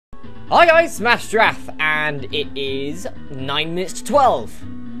Hi guys, Masterath, and it is 9 minutes to 12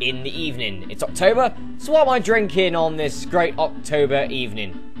 in the evening. It's October, so what am I drinking on this great October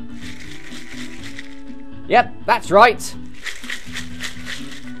evening? Yep, that's right.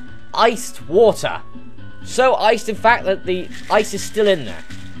 Iced water. So iced, in fact, that the ice is still in there.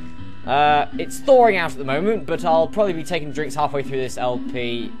 It's thawing out at the moment, but I'll probably be taking drinks halfway through this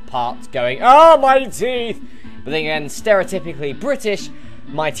LP part going, oh, my teeth! But then again, stereotypically British,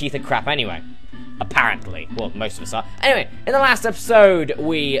 my teeth are crap anyway. Apparently. Well, most of us are. Anyway, in the last episode,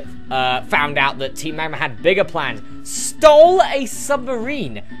 we found out that Team Magma had bigger plans. Stole a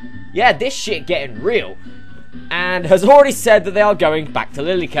submarine. Yeah, this shit getting real. And has already said that they are going back to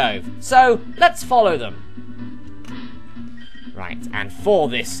Lily Cove. So, let's follow them. Right, and for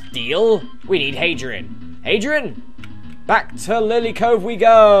this deal, we need Hadrian. Hadrian, back to Lily Cove we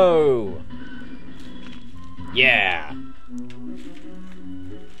go. Yeah.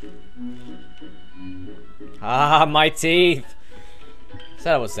 Ah, my teeth. So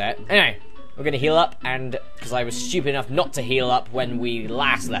that was that. Anyway, we're going to heal up, and because I was stupid enough not to heal up when we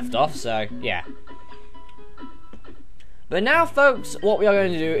last left off, so yeah. But now, folks, what we are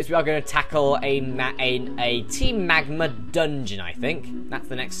going to do is we are going to tackle a Team Magma dungeon, I think. That's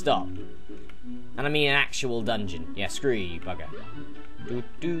the next stop. And I mean an actual dungeon. Yeah, screw you, bugger.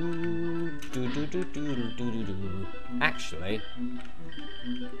 Actually,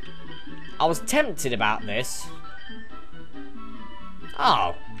 I was tempted about this.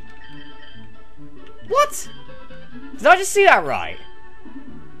 Oh. What? Did I just see that right?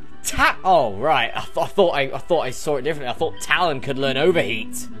 Oh, right. I thought I saw it differently. I thought Talon could learn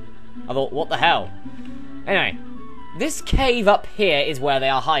overheat. I thought, what the hell? Anyway, this cave up here is where they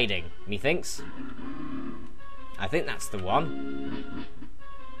are hiding, methinks. I think that's the one.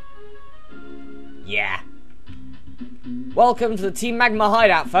 Yeah. Welcome to the Team Magma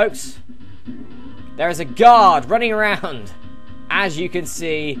hideout, folks. There is a guard running around. As you can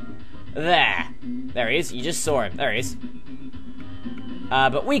see, there. There he is. You just saw him. There he is.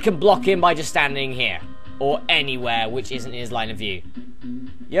 But we can block him by just standing here. Or anywhere which isn't in his line of view.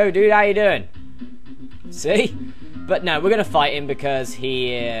 Yo, dude, how you doing? See? But no, we're going to fight him because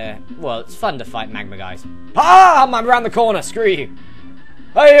he... well, it's fun to fight Magma guys. Ah! I'm around the corner. Screw you.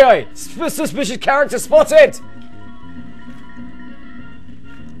 Hey, hey! Suspicious character spotted!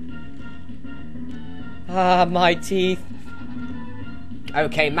 Ah, my teeth.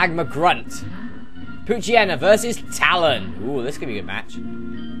 Okay, Magma Grunt. Pucciana versus Talon. Ooh, this could be a good match.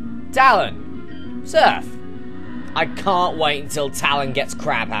 Talon. Surf. I can't wait until Talon gets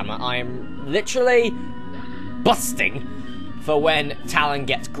Crabhammer. I am literally busting for when Talon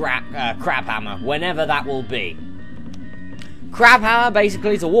gets Crabhammer, whenever that will be. Crabhammer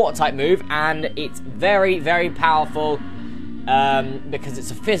basically is a water type move, and it's very, very powerful because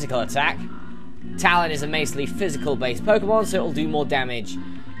it's a physical attack. Talon is a mostly physical based Pokemon, so it'll do more damage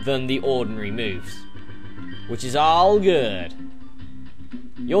than the ordinary moves. Which is all good.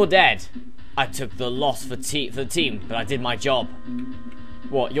 You're dead. I took the loss for the team, but I did my job.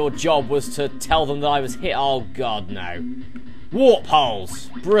 What, your job was to tell them that I was hit? Oh god, no. Warp holes.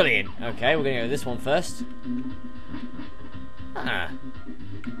 Brilliant. Okay, we're going to go this one first. Ah.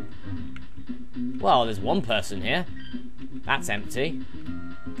 Well, there's one person here. That's empty.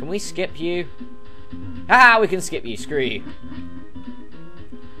 Can we skip you? Ah, we can skip you. Screw you.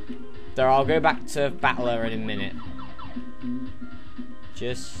 There, I'll go back to Battler in a minute.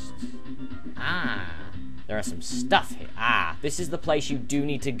 Just... ah. There are some stuff here. Ah, this is the place you do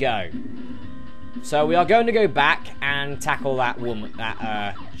need to go. So we are going to go back and tackle that woman,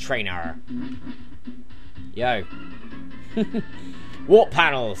 that trainer. Yo. Warp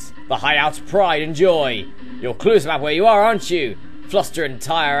panels. The hideout's pride and joy. You're clueless about where you are, aren't you? Fluster and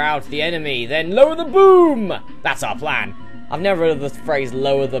tire out the enemy, then lower the boom! That's our plan. I've never heard of the phrase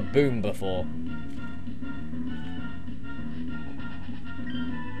lower the boom before.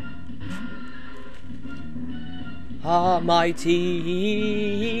 Ah, my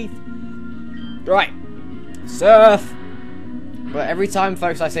teeth. Right. Surf. But every time,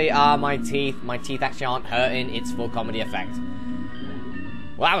 folks, I say, ah, my teeth actually aren't hurting. It's for comedy effect.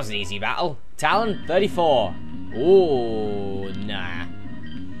 Well, that was an easy battle. Talon, 34. Ooh, nah.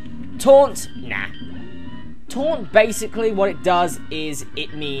 Taunt, nah. Taunt, basically, what it does is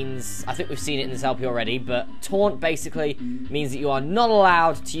it means... I think we've seen it in this LP already, but Taunt basically means that you are not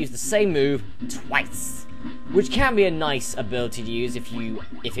allowed to use the same move twice. Which can be a nice ability to use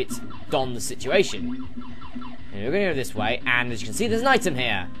if it's gone the situation. And we're going to go this way, and as you can see, there's an item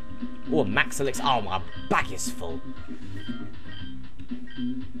here. Oh, max elixir. Oh, my back is full.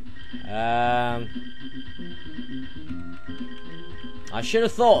 I should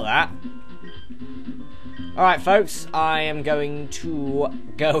have thought of that. Alright, folks, I am going to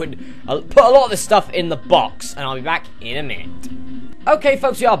go and put a lot of this stuff in the box, and I'll be back in a minute. Okay,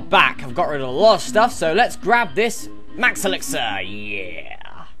 folks, we are back. I've got rid of a lot of stuff, so let's grab this Max Elixir.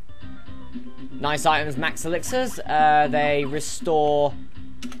 Yeah. Nice items, Max Elixirs. They restore...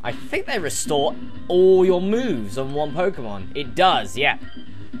 I think they restore all your moves on one Pokemon. It does, yeah.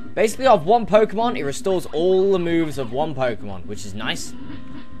 Basically, of one Pokemon, it restores all the moves of one Pokemon, which is nice.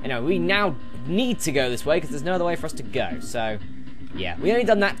 Anyway, we now need to go this way because there's no other way for us to go. So, yeah, we only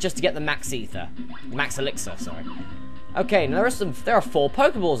done that just to get the Max Elixir, sorry. Okay, now there are 4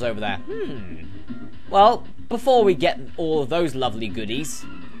 Pokeballs over there. Well, before we get all of those lovely goodies,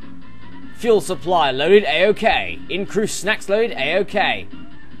 fuel supply loaded, A-OK. Increased snacks loaded, A-OK.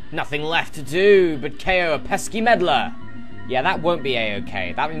 Nothing left to do but KO a pesky meddler. Yeah, that won't be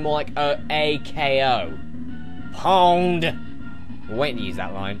A-OK. That'd be more like A-K-O. Pound. We're waiting to use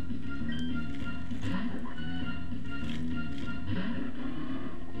that line.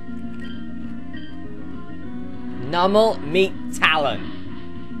 Nummel meet Talon.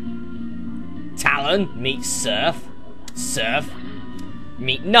 Talon meet Surf. Surf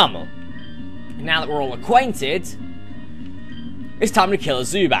meet Nummel. Now that we're all acquainted, it's time to kill a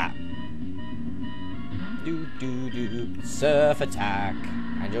Zubat. Do. Surf attack.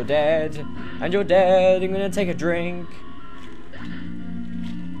 And you're dead. And you're dead. I'm gonna take a drink.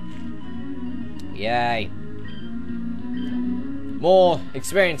 Yay. More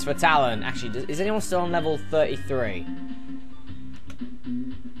experience for Talon. Actually, is anyone still on level 33?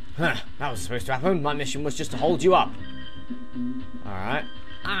 Huh, that was supposed to happen. My mission was just to hold you up. Alright.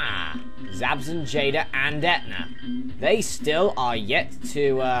 Zabs and Jada and Etna. They still are yet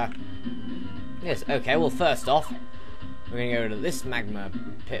to, Yes, okay, well, first off, we're gonna go to this magma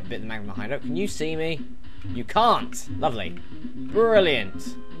pit, bit the magma hideout. Can you see me? You can't. Lovely.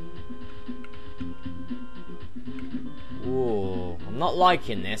 Brilliant. Ooh, I'm not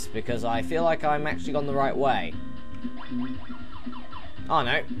liking this because I feel like I'm actually gone the right way. Oh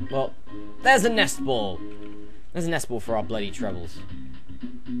no, well, there's a nest ball. There's a nest ball for our bloody troubles.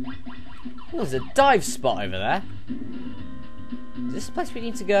 Oh, there's a dive spot over there. Is this the place we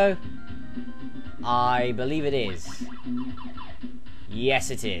need to go? I believe it is. Yes,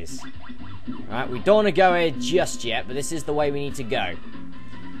 it is. Alright, we don't want to go here just yet, but this is the way we need to go.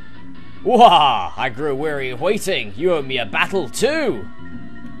 Wah! I grew weary of waiting. You owe me a battle too.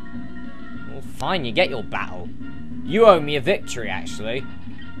 Well, fine, you get your battle. You owe me a victory, actually.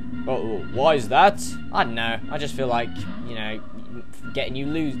 Oh, why is that? I don't know. I just feel like, you know, getting you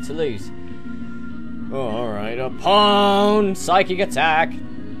to lose. Oh, alright. A pound! Psychic attack.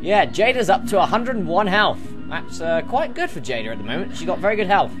 Yeah, Jada's up to 101 health. That's quite good for Jada at the moment. She's got very good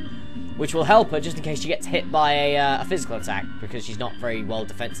health, which will help her just in case she gets hit by a physical attack, because she's not very well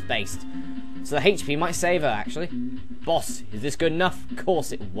defense-based. So the HP might save her, actually. Boss, is this good enough? Of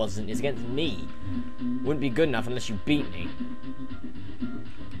course it wasn't. It's against me. Wouldn't be good enough unless you beat me.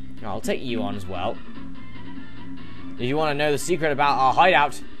 I'll take you on as well. If you want to know the secret about our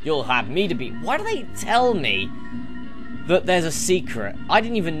hideout, you'll have me to beat. Why do they tell me that there's a secret? I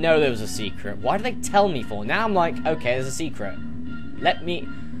didn't even know there was a secret. Why do they tell me for? Now I'm like, okay, there's a secret. Let me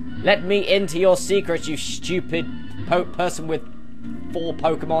into your secret, you stupid person with 4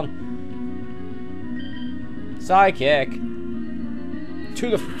 Pokemon. Psychic. To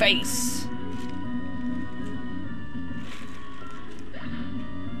the face.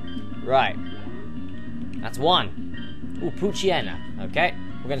 Right. That's 1. Ooh, Poochyena. Okay.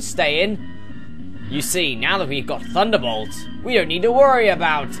 We're going to stay in. You see, now that we've got Thunderbolt, we don't need to worry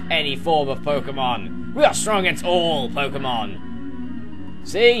about any form of Pokemon. We are strong against all Pokemon.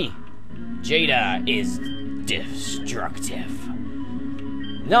 See? Jada is destructive.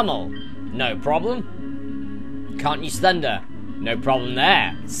 Nummel, no problem. Can't use Thunder. No problem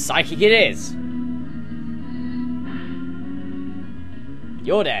there. Psychic it is.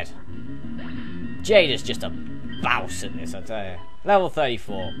 You're dead. Jada's just a bouse at this, I tell you. Level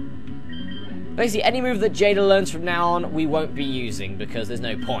 34. Basically, any move that Jada learns from now on, we won't be using because there's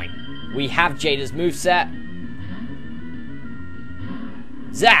no point. We have Jada's moveset.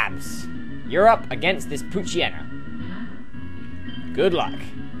 Zabs, you're up against this Poochyena. Good luck.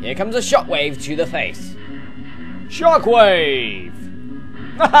 Here comes a shockwave to the face. Shockwave!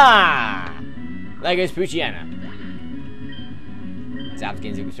 Haha! There goes Poochyena. Zabs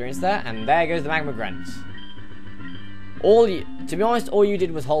gains experience there, and there goes the Magma Grunt. To be honest, all you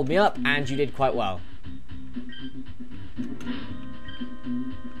did was hold me up, and you did quite well.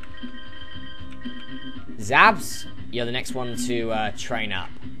 Zabs, you're the next one to train up.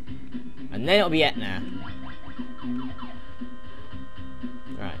 And then it'll be Etna.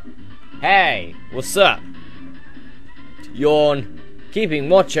 Hey, what's up? Yawn. Keeping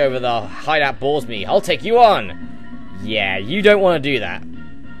watch over the hideout bores me. I'll take you on. Yeah, you don't want to do that.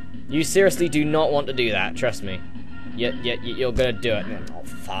 You seriously do not want to do that, trust me. You're gonna do it. Oh,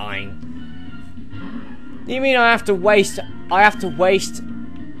 fine. You mean I have to waste PP? I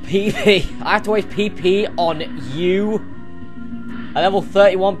have to waste PP on you? A level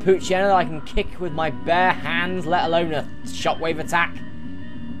 31 Pucciano that I can kick with my bare hands, let alone a shockwave attack?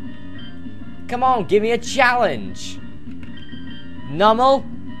 Come on, give me a challenge. Nummel,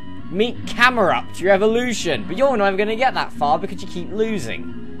 meet Camerupt, your evolution. But you're not even going to get that far because you keep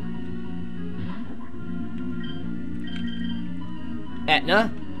losing.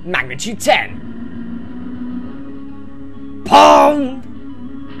 Etna, magnitude 10. Pong!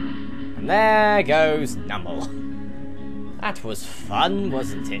 And there goes Nummel. That was fun,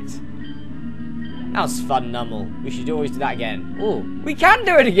 wasn't it? That was fun, Nummel. We should always do that again. Oh, we can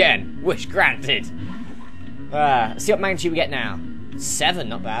do it again! Wish granted. Let's see what magnitude we get now. 7,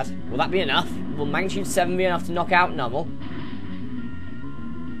 not bad. Will that be enough? Will magnitude 7 be enough to knock out Nummel?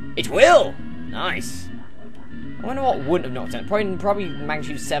 It will! Nice. I wonder what wouldn't have knocked out. Probably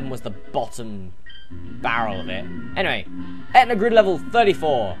magnitude 7 was the bottom barrel of it. Anyway, Etna grid level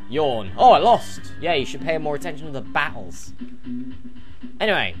 34. Yawn. Oh, I lost. Yeah, you should pay more attention to the battles.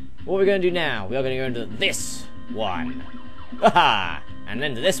 Anyway, what are we going to do now? We are going to go into this one. Haha! And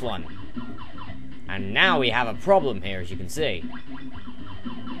then to this one. And now we have a problem here, as you can see.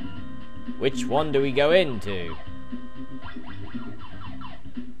 Which one do we go into?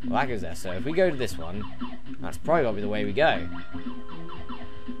 Well, that goes there. So if we go to this one, that's probably got to be the way we go.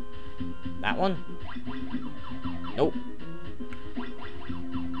 That one? Nope.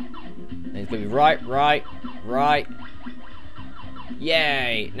 Then it's going to be right.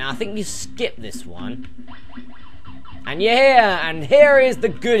 Yay! Now I think you skip this one. And yeah, and here is the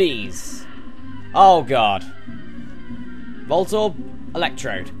goodies. Oh god. Voltorb,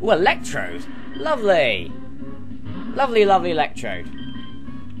 Electrode. Ooh, Electrode. Lovely. Lovely Electrode.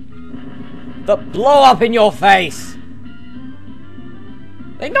 But blow up in your face.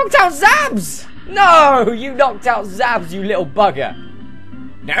 They knocked out Zabs! No! You knocked out Zabs, you little bugger.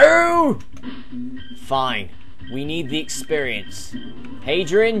 No! Fine. We need the experience.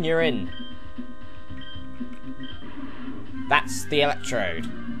 Hadrian, you're in. That's the Electrode.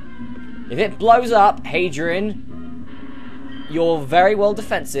 If it blows up, Hadrian, you're very well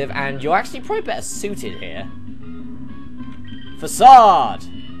defensive, and you're actually probably better suited here. Facade!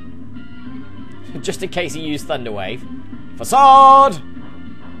 Just in case you use Thunder Wave. Facade!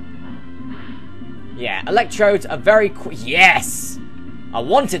 Yeah, Electrodes are very quick. Yes! I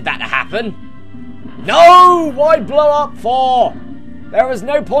wanted that to happen. No! Why blow up for? There was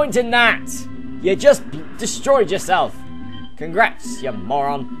no point in that. You just destroyed yourself. Congrats, you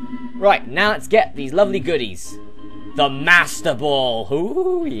moron. Right, now let's get these lovely goodies. The Master Ball.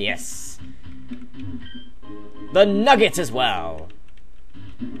 Ooh, yes. The Nugget as well.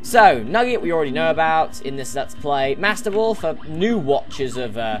 So, Nugget we already know about in this Let's Play. Master Ball for new watchers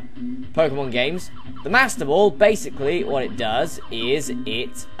of Pokemon games. The Master Ball, basically, what it does is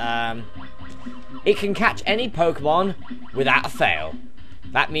it can catch any Pokemon without a fail.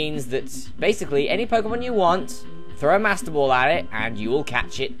 That means that, basically, any Pokemon you want, throw a Master Ball at it, and you will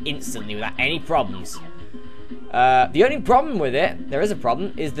catch it instantly without any problems. The only problem with it, there is a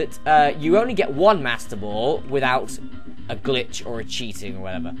problem, is that you only get one Master Ball without a glitch or a cheating or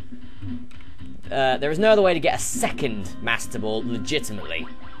whatever. There is no other way to get a second Master Ball legitimately.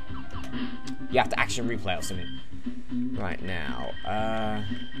 You have to action replay or something. Right now,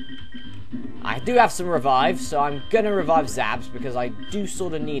 I do have some revives, so I'm gonna revive Zabs because I do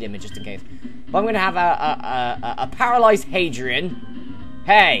sort of need him just in case. But I'm gonna have a paralyzed Hadrian.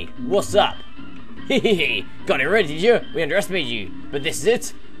 Hey, what's up? Hehehe, got it ready, did you? We underestimated you, but this is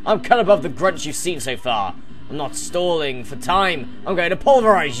it. I'm cut above the grunts you've seen so far. I'm not stalling for time. I'm going to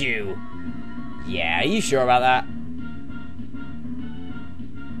pulverize you. Yeah, are you sure about that?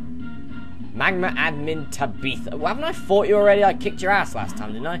 Magma admin Tabitha. Well, haven't I fought you already? I kicked your ass last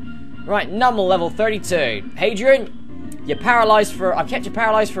time, didn't I? Right, Nummel level 32. Hadrian, you're paralyzed for... I've kept you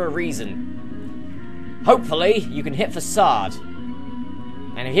paralyzed for a reason. Hopefully, you can hit Facade.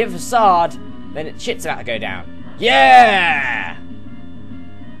 And if you hit Facade, then shit's about to go down. Yeah!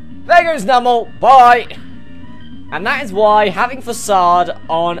 There goes Nummel. Bye! And that is why having Facade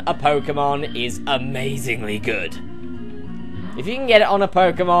on a Pokemon is amazingly good. If you can get it on a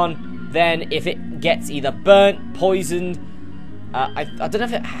Pokemon, then if it gets either burnt, poisoned, I don't know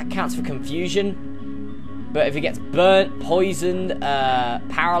if it counts for confusion, but if it gets burnt, poisoned,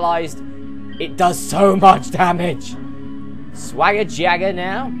 paralyzed, it does so much damage. Swagger Jagger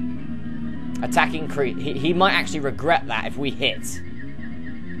now. Attack increase. He might actually regret that if we hit.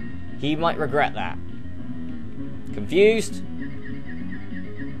 He might regret that. Confused?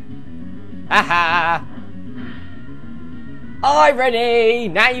 Haha! Irony!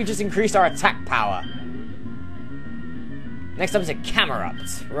 Now you've just increased our attack power. Next up is a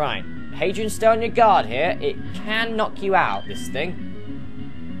Camerupt. Right. Hadrian, stay on your guard here. It can knock you out, this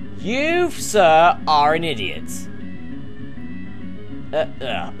thing. You, sir, are an idiot.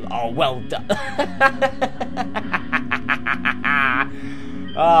 Oh, well done.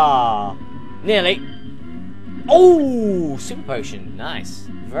 Ah, nearly. Oh, super potion. Nice.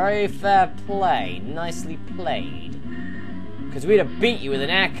 Very fair play. Nicely played. Because we'd have beat you with an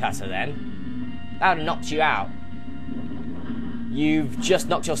air cutter then. That would have knocked you out. You've just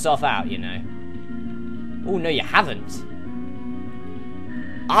knocked yourself out, you know. Oh, no, you haven't.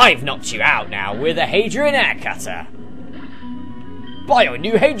 I've knocked you out now with a Hadrian air cutter. Buy your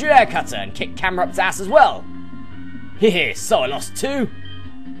new Hadrian air cutter and kick Camerupt's ass as well. Hehe, so I lost 2.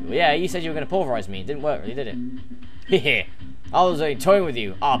 Well, yeah, you said you were going to pulverize me. It didn't work, really, did it? Hehe, I was only toying with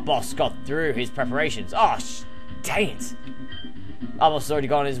you. Our boss got through his preparations. Oh, dang it. Our boss has already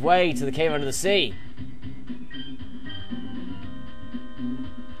gone his way to the cave under the sea.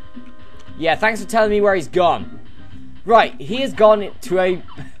 Yeah, thanks for telling me where he's gone. Right, he has gone to a...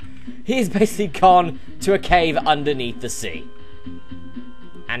 He has basically gone to a cave underneath the sea.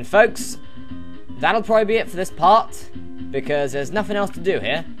 And folks, that'll probably be it for this part, because there's nothing else to do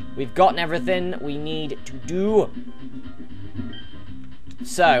here. We've gotten everything we need to do.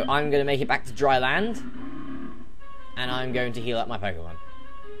 So, I'm going to make it back to dry land, and I'm going to heal up my Pokemon.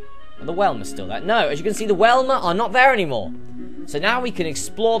 The Whelmer's still there. No, as you can see, the Whelmer are not there anymore. So now we can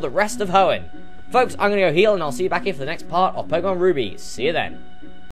explore the rest of Hoenn. Folks, I'm going to go heal, and I'll see you back here for the next part of Pokemon Ruby. See you then.